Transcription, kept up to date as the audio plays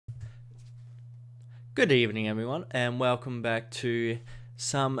Good evening, everyone, and welcome back to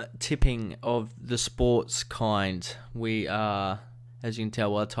some tipping of the sports kind. We are, as you can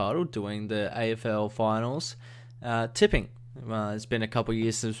tell by the title, doing the AFL finals tipping. It's been a couple of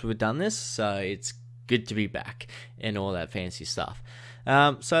years since we've done this, so it's good to be back and all that fancy stuff.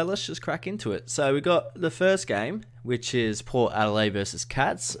 So let's just crack into it. So we got the first game, which is Port Adelaide versus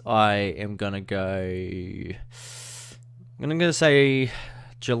Cats. I'm gonna say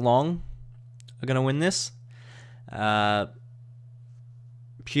Geelong are going to win this,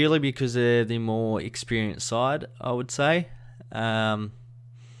 purely because they're the more experienced side, I would say. Yeah,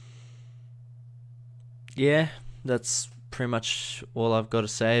 that's pretty much all I've got to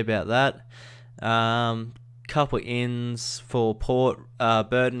say about that. Couple ins for Port,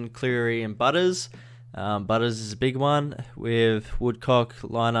 Burton, Cleary and Butters. Butters is a big one with Woodcock,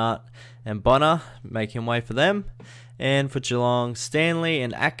 Leinart and Bonner making way for them. And for Geelong, Stanley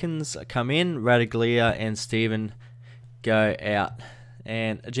and Atkins come in, Radaglia and Stephen go out.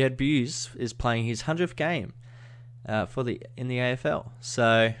 And Jed Buse is playing his 100th game in the AFL.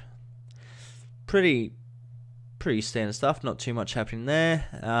 So pretty standard stuff, not too much happening there.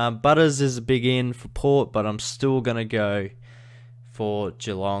 Butters is a big in for Port, but I'm still going to go for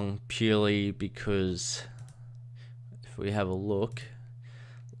Geelong purely because if we have a look,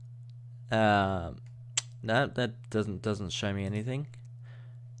 no, that doesn't show me anything.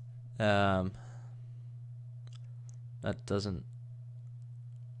 That doesn't.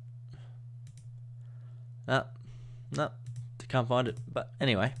 No, can't find it. But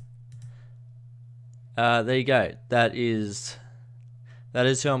anyway, there you go. That is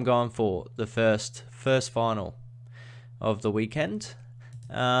who I'm going for. The first final of the weekend.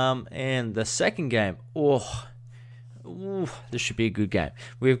 And the second game. Ooh, this should be a good game.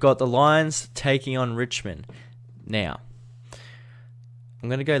 We've got the Lions taking on Richmond. Now, I'm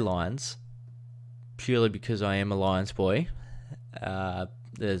going to go Lions purely because I am a Lions boy.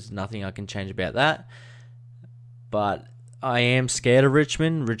 There's nothing I can change about that. But I am scared of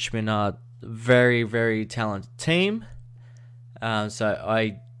Richmond. Richmond are a very, very talented team. So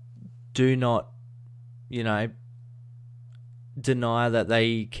I do not, deny that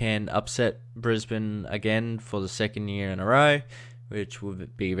they can upset Brisbane again for the second year in a row, which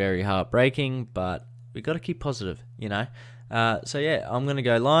would be very heartbreaking, but we've got to keep positive, So yeah, I'm going to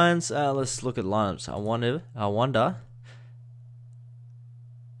go Lions. Let's look at lineups. I wonder.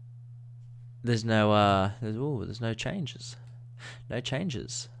 There's no changes. No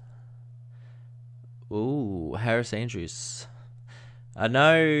changes. Ooh, Harris Andrews. I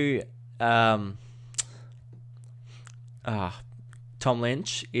know, Tom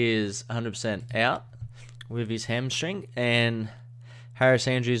Lynch is 100% out with his hamstring, and Harris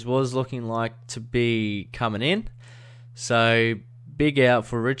Andrews was looking like to be coming in. So, big out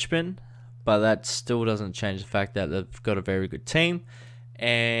for Richmond, but that still doesn't change the fact that they've got a very good team,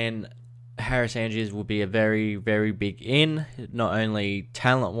 and Harris Andrews will be a very, very big in, not only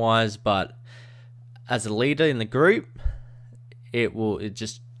talent-wise, but as a leader in the group. It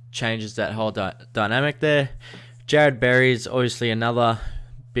just changes that whole dynamic there. Jared Berry is obviously another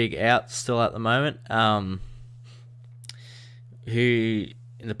big out still at the moment, who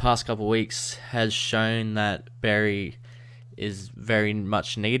in the past couple of weeks has shown that Berry is very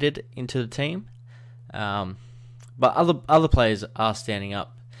much needed into the team. But other players are standing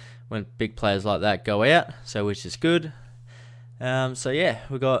up when big players like that go out, so which is good. So yeah,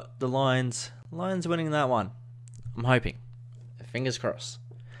 we got the Lions winning that one. I'm hoping. Fingers crossed.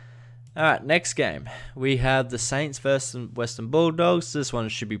 Alright, next game. We have the Saints versus Western Bulldogs. This one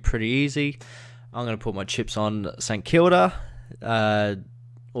should be pretty easy. I'm going to put my chips on St Kilda.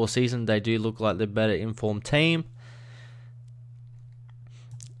 All season, they do look like the better informed team.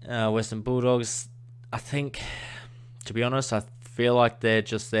 Western Bulldogs, I think, to be honest, I feel like they're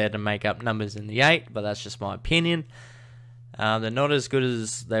just there to make up numbers in the 8, but that's just my opinion. They're not as good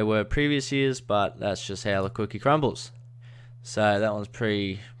as they were previous years, but that's just how the cookie crumbles. So that one's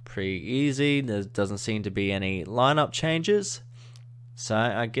pretty easy. There doesn't seem to be any lineup changes. So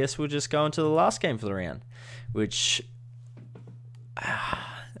I guess we'll just go into the last game for the round, which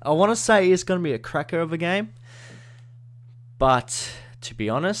I want to say is going to be a cracker of a game. But to be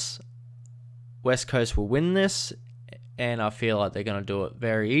honest, West Coast will win this, and I feel like they're going to do it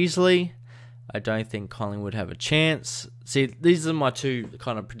very easily. I don't think Collingwood have a chance. See, these are my two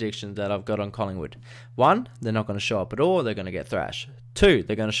kind of predictions that I've got on Collingwood. 1, they're not going to show up at all. They're going to get thrashed. 2,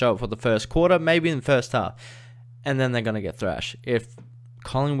 they're going to show up for the first quarter, maybe in the first half, and then they're going to get thrashed. If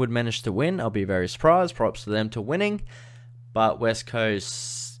Collingwood manage to win, I'll be very surprised. Props to them to winning. But West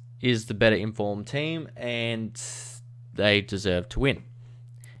Coast is the better informed team, and they deserve to win.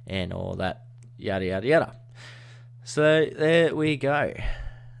 And all that, yada, yada, yada. So there we go.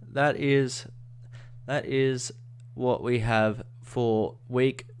 That is what we have for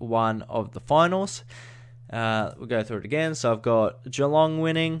week 1 of the finals. We'll go through it again. So I've got Geelong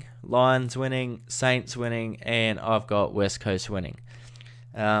winning, Lions winning, Saints winning, and I've got West Coast winning.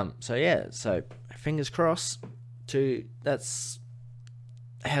 So fingers crossed. That's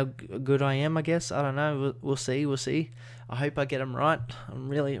how good I am, I guess. I don't know. We'll see. I hope I get them right. I'm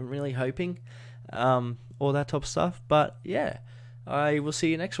really hoping. All that type of stuff. But yeah, I will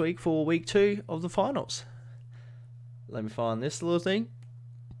see you next week for week 2 of the finals. Let me find this little thing.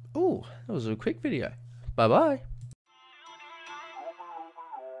 Oh, that was a quick video. Bye-bye.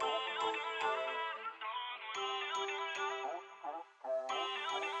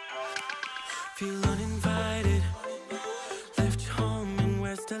 Feel